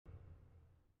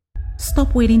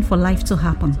Stop waiting for life to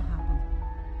happen.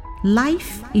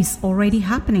 Life is already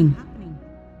happening.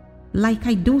 Like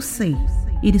I do say,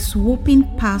 it is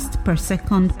whooping past per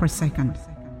second.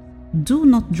 Do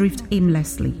not drift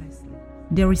aimlessly.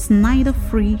 There is neither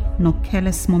free nor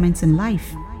careless moments in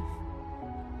life.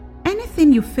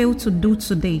 Anything you fail to do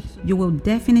today, you will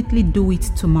definitely do it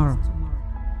tomorrow.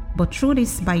 But through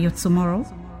this, by your tomorrow,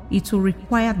 it will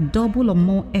require double or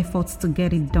more efforts to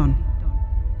get it done.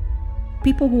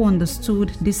 People who understood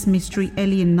this mystery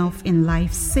early enough in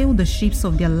life sail the ships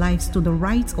of their lives to the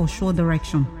right or sure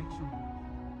direction.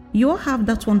 You all have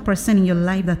that one person in your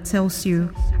life that tells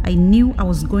you, I knew I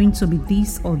was going to be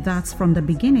this or that from the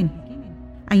beginning.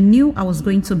 I knew I was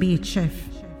going to be a chef.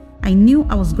 I knew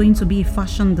I was going to be a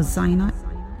fashion designer,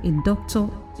 a doctor,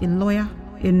 a lawyer,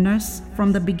 a nurse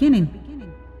from the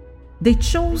beginning. They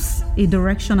chose a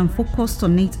direction and focused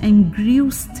on it and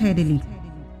grew steadily.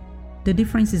 The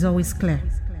difference is always clear.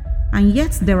 And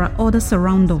yet there are others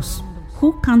around us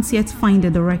who can't yet find a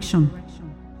direction.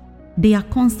 They are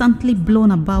constantly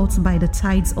blown about by the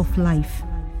tides of life.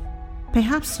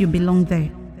 Perhaps you belong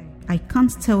there. I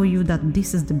can't tell you that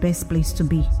this is the best place to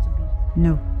be.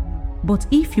 No. But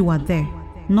if you are there,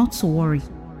 not to worry.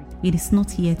 It is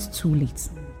not yet too late.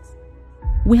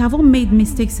 We have all made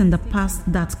mistakes in the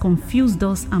past that confused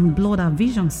us and blurred our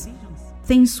visions.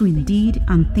 Things we did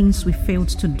and things we failed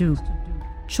to do.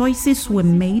 Choices were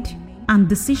made and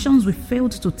decisions we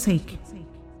failed to take.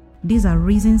 These are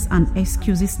reasons and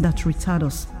excuses that retard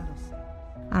us.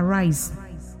 Arise,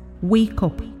 wake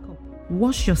up,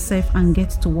 wash yourself and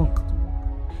get to work.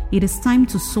 It is time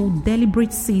to sow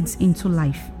deliberate seeds into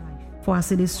life. For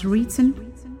as it is written,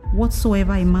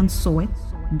 whatsoever a man soweth,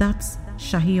 that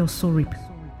shall he also reap.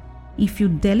 If you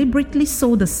deliberately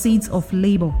sow the seeds of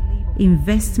labor,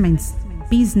 investments,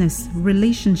 business,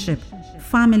 relationship,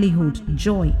 familyhood,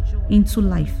 joy into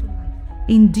life,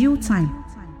 in due time,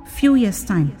 few years'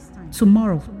 time,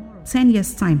 tomorrow, 10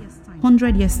 years' time,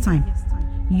 100 years' time,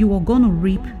 you are going to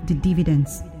reap the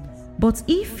dividends. But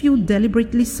if you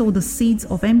deliberately sow the seeds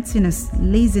of emptiness,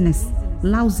 laziness,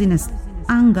 lousiness,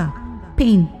 anger,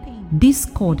 pain,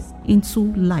 discord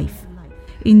into life,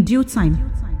 in due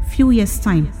time, few years'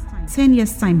 time, 10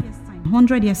 years' time,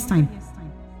 100 years' time,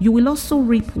 you will also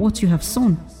reap what you have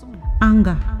sown.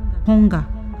 Anger, hunger,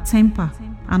 temper,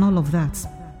 and all of that.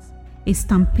 A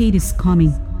stampede is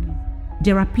coming.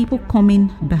 There are people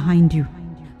coming behind you.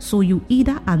 So you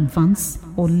either advance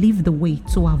or leave the way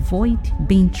to avoid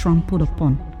being trampled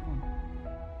upon.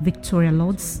 Victoria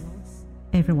Lords,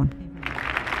 everyone.